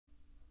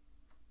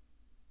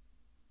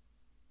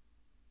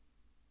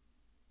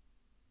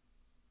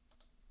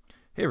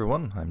Hey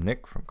everyone, I'm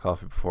Nick from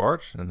Coffee Before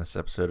Arch, and in this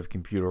episode of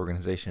Computer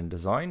Organization and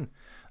Design,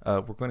 we're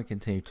going to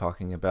continue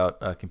talking about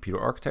computer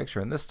architecture,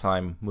 and this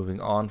time,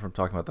 moving on from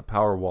talking about the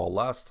power wall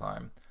last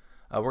time,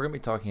 we're going to be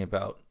talking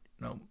about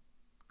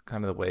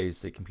kind of the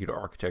ways that computer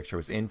architecture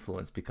was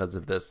influenced because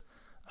of this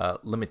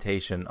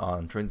limitation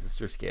on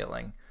transistor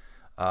scaling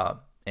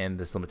and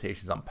this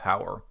limitations on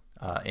power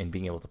and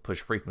being able to push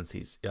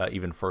frequencies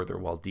even further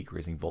while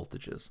decreasing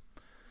voltages.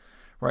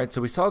 Right, so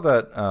we saw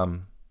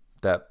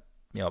that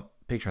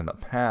picture in the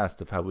past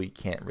of how we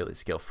can't really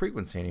scale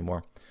frequency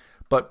anymore,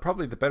 but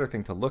probably the better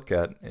thing to look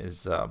at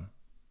is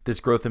this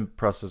growth in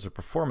processor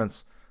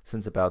performance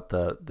since about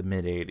the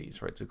mid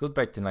 80s, right? So it goes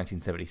back to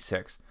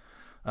 1976,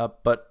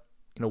 but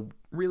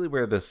really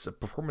where this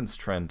performance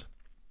trend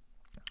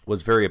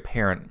was very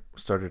apparent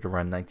started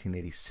around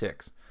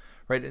 1986,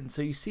 right? And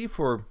so you see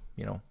for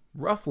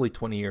roughly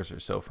 20 years or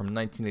so, from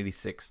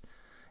 1986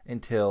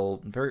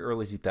 until very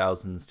early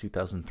 2000s,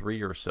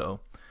 2003 or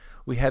so,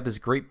 we had this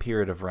great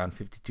period of around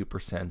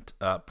 52%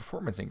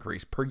 performance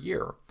increase per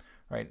year,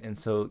 right? And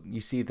so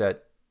you see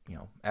that,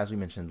 as we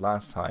mentioned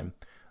last time,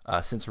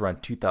 since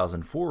around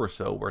 2004 or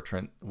so,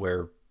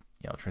 where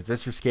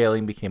transistor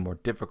scaling became more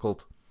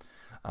difficult,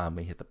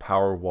 we hit the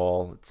power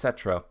wall,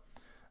 etc.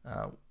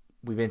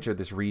 We've entered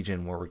this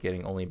region where we're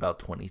getting only about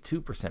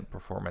 22%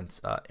 performance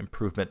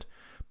improvement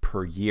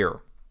per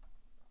year,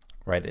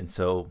 right? And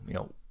so,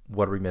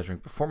 what are we measuring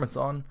performance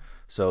on?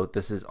 So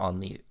this is on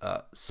the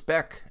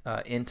spec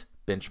int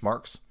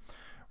benchmarks,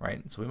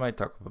 right? So we might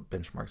talk about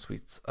benchmark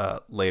suites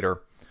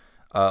later.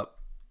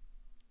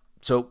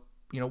 So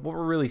what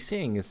we're really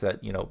seeing is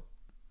that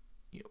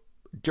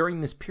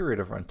during this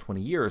period of around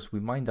 20 years, we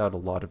mined out a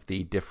lot of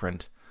the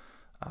different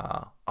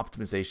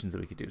optimizations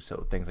that we could do.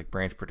 So things like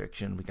branch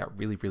prediction, we got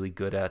really, really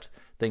good at.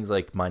 Things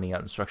like mining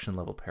out instruction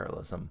level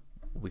parallelism,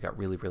 we got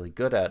really, really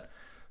good at.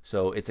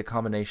 So it's a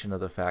combination of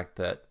the fact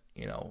that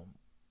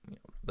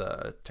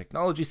the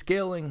technology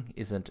scaling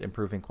isn't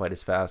improving quite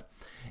as fast,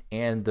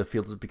 and the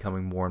field is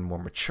becoming more and more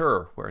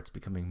mature, where it's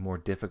becoming more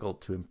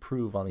difficult to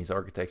improve on these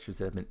architectures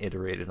that have been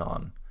iterated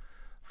on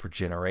for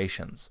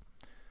generations.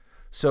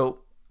 So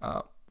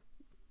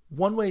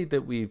one way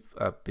that we've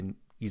been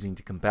using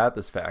to combat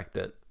this fact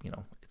that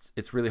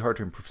it's really hard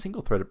to improve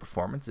single-threaded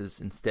performance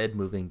is instead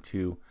moving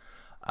to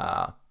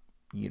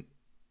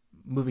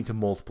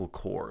multiple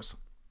cores,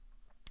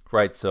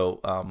 right? So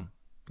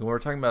when we're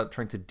talking about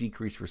trying to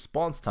decrease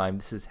response time,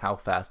 this is how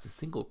fast a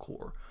single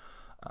core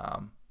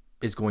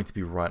is going to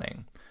be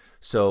running.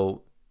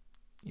 So,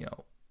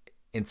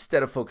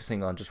 instead of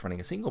focusing on just running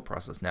a single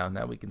process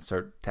now we can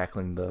start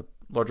tackling the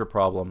larger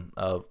problem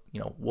of,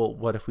 well,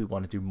 what if we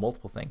want to do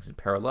multiple things in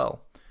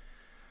parallel,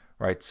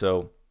 right?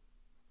 So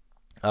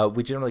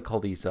we generally call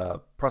these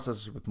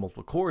processors with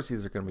multiple cores.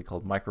 These are going to be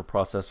called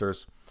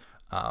microprocessors.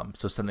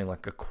 So something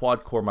like a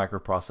quad-core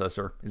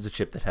microprocessor is a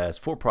chip that has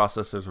 4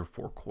 processors or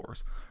 4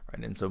 cores,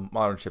 right? And so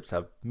modern chips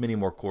have many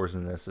more cores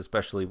than this,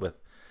 especially with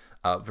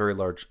very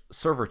large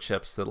server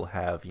chips that'll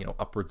have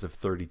upwards of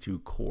 32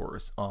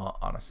 cores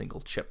on a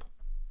single chip.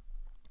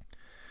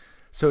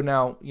 So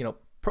now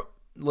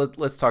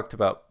let's talk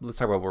about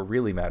what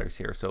really matters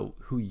here. So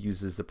who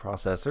uses the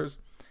processors?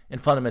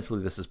 And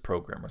fundamentally, this is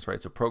programmers,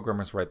 right? So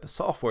programmers write the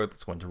software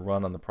that's going to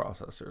run on the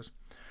processors.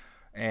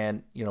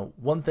 And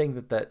one thing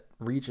that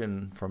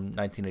region from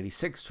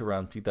 1986 to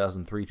around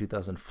 2003,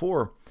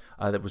 2004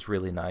 that was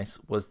really nice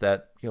was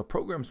that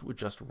programs would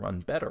just run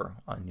better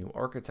on new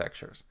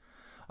architectures.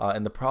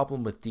 And the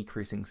problem with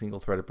decreasing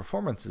single-threaded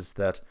performance is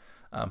that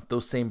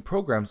those same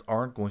programs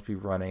aren't going to be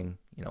running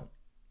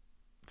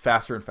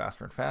faster and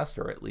faster and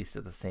faster, at least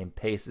at the same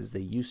pace as they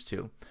used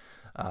to.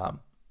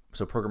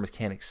 So programmers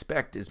can't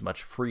expect as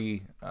much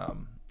free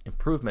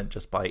improvement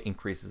just by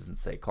increases in,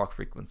 say, clock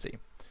frequency,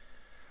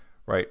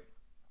 right?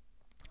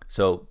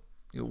 So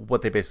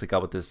what they basically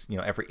got with this,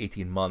 every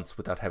 18 months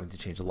without having to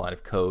change a line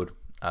of code,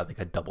 they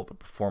got double the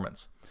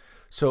performance.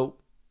 So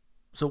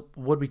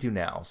what do we do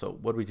now? So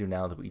what do we do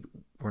now that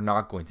we're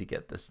not going to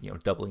get this,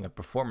 doubling of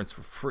performance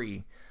for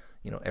free,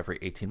 every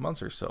 18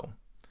 months or so?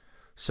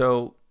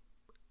 So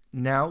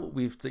now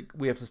we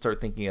have to start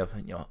thinking of,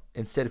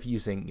 instead of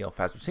using,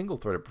 faster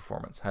single-threaded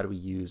performance, how do we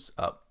use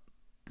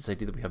this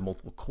idea that we have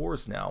multiple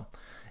cores now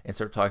and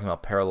start talking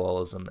about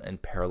parallelism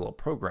and parallel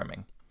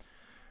programming?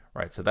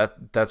 Right, so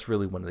that's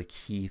really one of the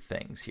key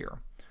things here.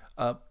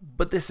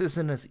 But this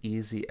isn't as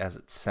easy as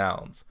it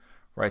sounds,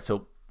 right?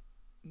 So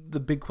the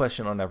big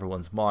question on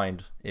everyone's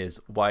mind is,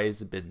 why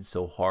has it been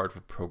so hard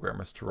for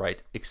programmers to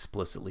write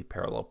explicitly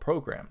parallel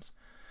programs,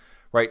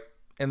 right?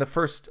 And the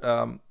first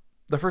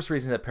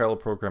reason that parallel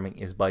programming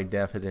is by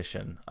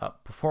definition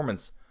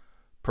performance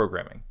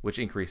programming, which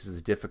increases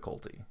the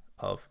difficulty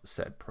of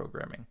said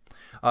programming.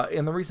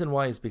 And the reason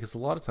why is because a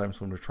lot of times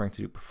when we're trying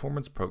to do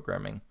performance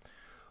programming,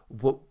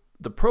 what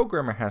the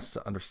programmer has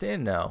to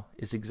understand now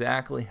is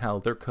exactly how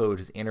their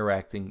code is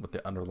interacting with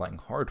the underlying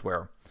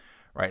hardware,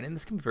 right? And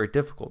this can be very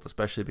difficult,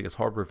 especially because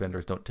hardware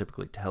vendors don't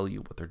typically tell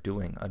you what they're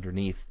doing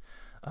underneath,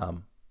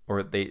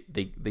 or they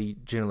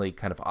generally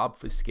kind of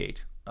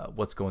obfuscate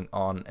what's going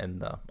on in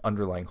the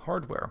underlying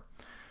hardware,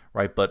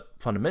 right? But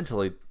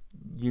fundamentally,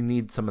 you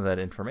need some of that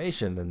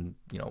information, and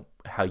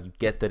how you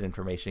get that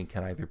information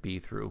can either be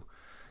through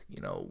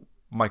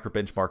micro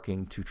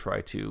benchmarking to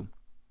try to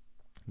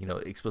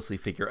explicitly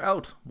figure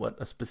out what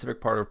a specific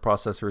part of a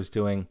processor is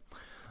doing,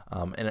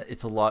 and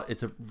it's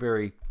a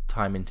very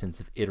time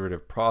intensive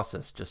iterative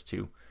process just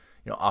to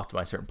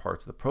optimize certain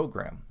parts of the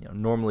program.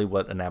 Normally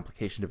what an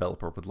application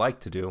developer would like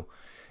to do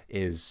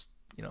is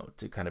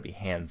to kind of be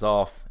hands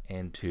off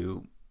and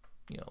to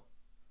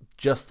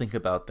just think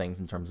about things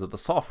in terms of the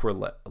software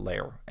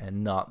layer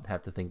and not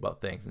have to think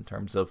about things in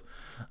terms of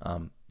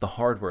the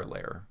hardware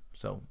layer.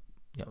 So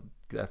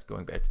that's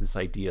going back to this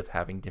idea of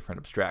having different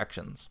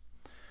abstractions.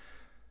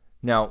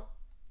 Now,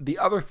 the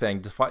other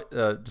thing, despite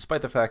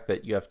the fact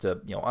that you have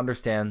to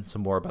understand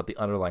some more about the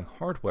underlying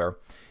hardware,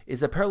 is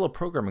that parallel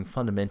programming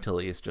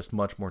fundamentally is just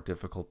much more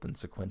difficult than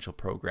sequential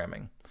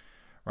programming,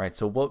 right?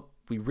 So what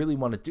we really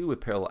want to do with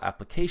parallel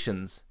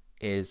applications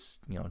is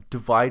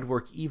divide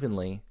work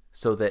evenly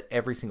so that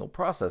every single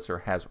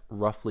processor has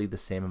roughly the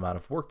same amount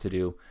of work to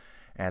do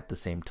at the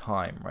same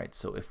time, right?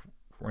 So if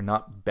we're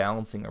not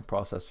balancing our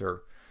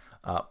processor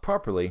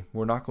properly,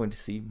 we're not going to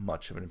see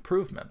much of an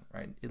improvement,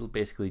 right? It'll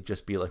basically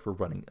just be like we're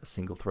running a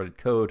single threaded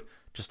code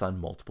just on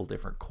multiple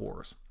different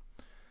cores.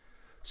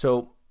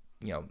 So,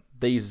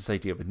 they use this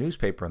idea of a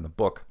newspaper in the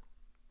book.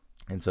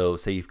 And so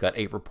say you've got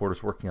 8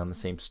 reporters working on the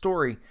same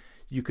story,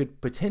 you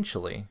could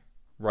potentially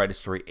write a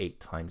story 8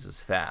 times as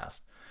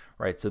fast,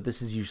 right? So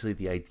this is usually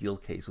the ideal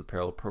case with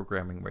parallel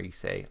programming, where you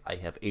say, I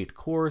have 8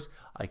 cores,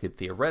 I could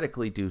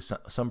theoretically do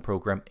some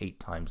program 8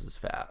 times as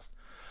fast.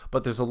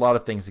 But there's a lot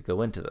of things that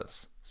go into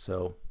this.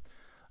 So,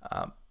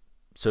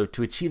 so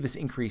to achieve this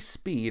increased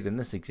speed in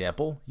this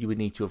example, you would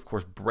need to, of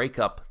course, break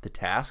up the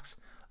tasks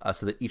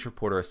so that each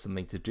reporter has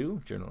something to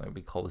do. Generally,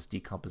 we call this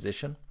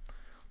decomposition,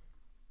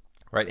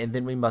 right? And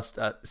then we must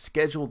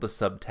schedule the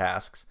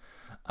subtasks,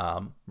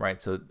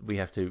 right? So we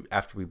have to,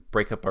 after we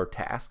break up our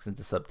tasks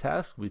into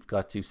subtasks, we've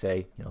got to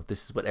say,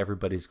 this is what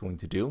everybody's going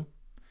to do.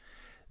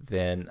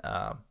 Then,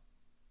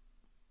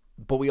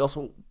 but we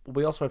also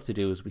have to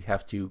do is we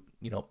have to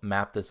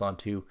map this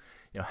onto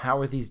how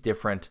are these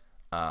different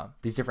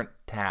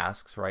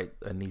tasks, right,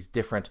 and these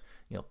different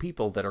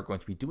people that are going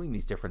to be doing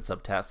these different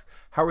subtasks,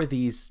 how are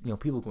these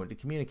people going to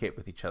communicate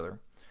with each other?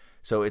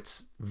 So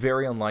it's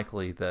very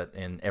unlikely that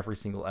in every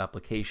single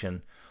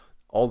application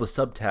all the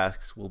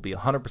subtasks will be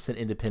 100%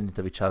 independent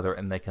of each other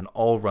and they can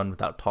all run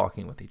without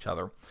talking with each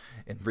other.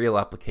 In real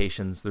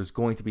applications, there's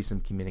going to be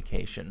some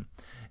communication,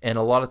 and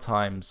a lot of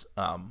times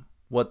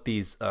what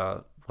these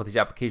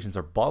applications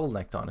are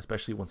bottlenecked on,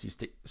 especially once you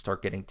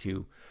start getting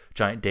to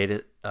giant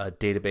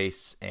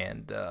database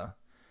and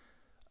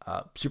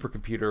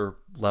supercomputer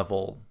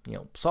level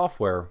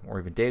software, or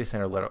even data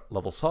center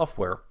level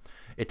software,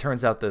 it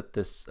turns out that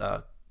this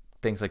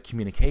things like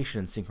communication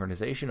and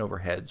synchronization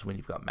overheads, when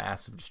you've got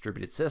massive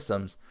distributed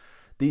systems,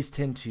 these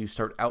tend to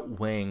start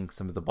outweighing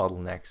some of the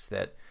bottlenecks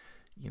that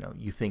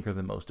you think are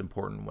the most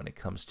important when it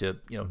comes to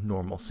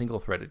normal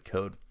single-threaded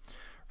code.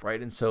 Right,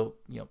 and so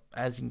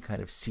as you can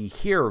kind of see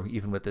here,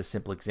 even with this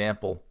simple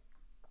example,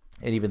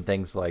 and even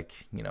things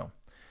like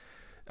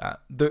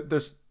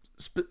there's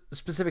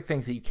specific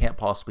things that you can't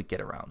possibly get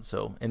around.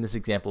 So in this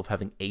example of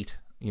having 8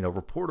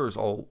 reporters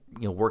all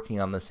working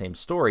on the same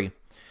story,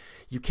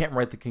 you can't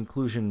write the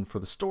conclusion for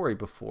the story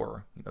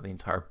before the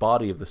entire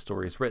body of the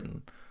story is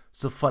written.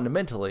 So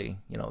fundamentally,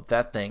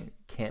 that thing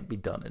can't be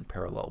done in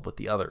parallel with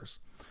the others,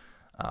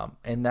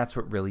 and that's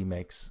what really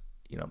makes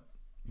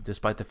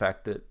despite the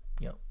fact that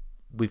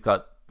we've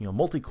got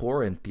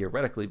multi-core, and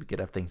theoretically we could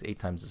have things 8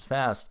 times as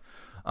fast,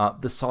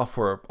 the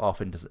software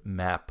often doesn't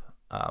map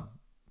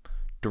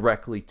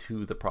directly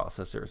to the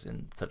processors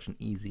in such an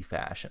easy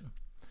fashion.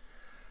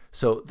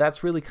 So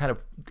that's really kind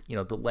of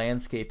the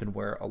landscape and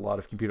where a lot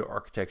of computer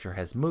architecture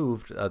has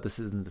moved. This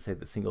isn't to say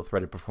that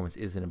single-threaded performance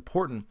isn't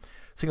important.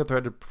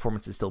 Single-threaded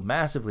performance is still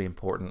massively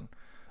important,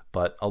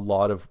 but a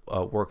lot of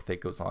work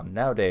that goes on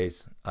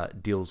nowadays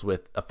deals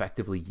with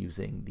effectively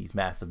using these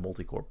massive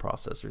multi-core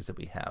processors that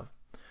we have.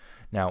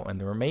 Now, in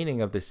the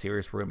remaining of this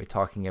series, we're going to be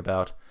talking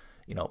about,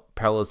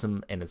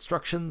 parallelism and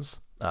instructions,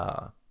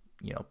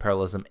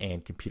 parallelism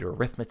and computer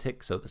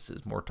arithmetic. So this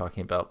is more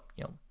talking about,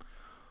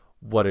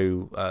 what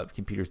do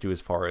computers do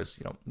as far as,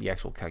 the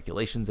actual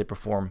calculations they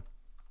perform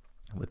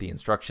with the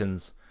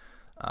instructions.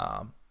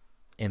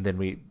 And then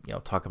we,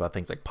 talk about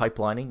things like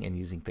pipelining and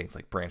using things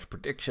like branch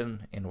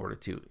prediction in order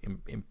to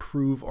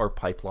improve our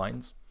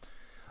pipelines.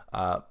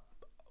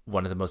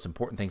 One of the most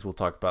important things we'll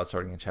talk about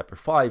starting in chapter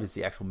 5 is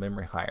the actual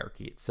memory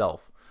hierarchy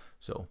itself.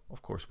 So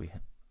of course we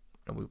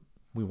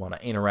want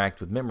to interact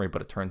with memory,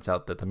 but it turns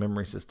out that the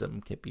memory system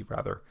can be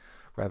rather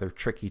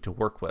tricky to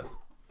work with,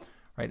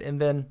 right?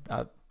 And then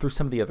through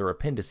some of the other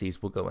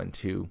appendices, we'll go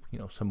into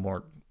some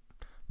more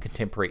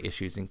contemporary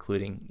issues,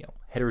 including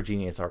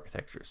heterogeneous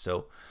architectures.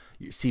 So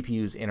your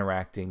CPUs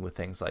interacting with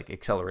things like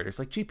accelerators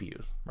like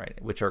GPUs, right,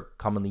 which are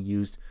commonly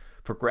used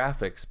for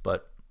graphics,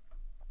 but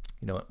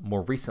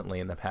more recently,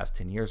 in the past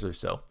 10 years or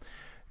so,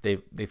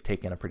 they've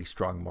taken a pretty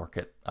strong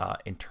market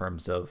in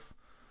terms of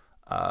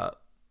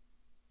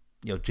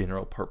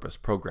general purpose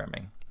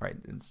programming, right?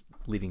 It's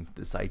leading to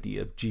this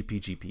idea of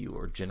GPU,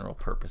 or general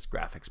purpose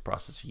graphics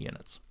processor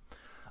units.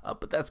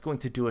 But that's going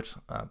to do it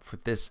for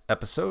this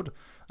episode.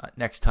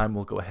 Next time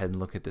we'll go ahead and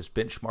look at this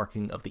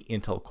benchmarking of the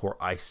Intel Core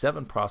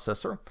i7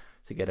 processor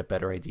to get a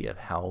better idea of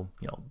how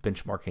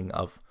benchmarking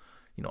of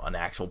an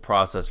actual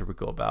processor would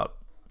go about.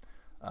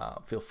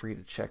 Feel free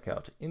to check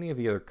out any of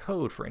the other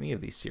code for any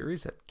of these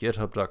series at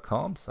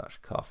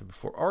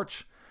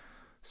github.com/coffeebeforearch.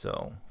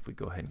 So if we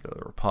go ahead and go to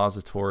the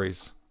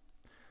repositories,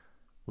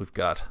 we've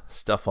got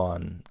stuff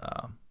on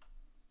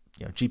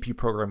GPU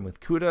programming with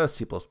CUDA,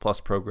 C++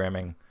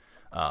 programming,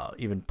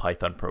 even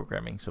Python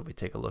programming. So if we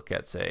take a look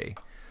at, say,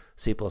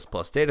 C++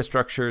 data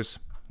structures,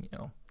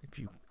 if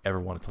you ever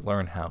wanted to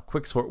learn how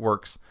quicksort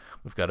works,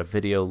 we've got a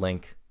video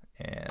link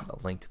and a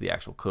link to the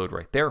actual code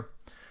right there.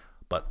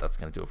 But that's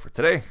going to do it for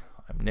today.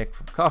 I'm Nick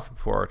from Coffee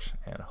Before Arch,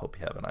 and I hope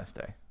you have a nice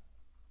day.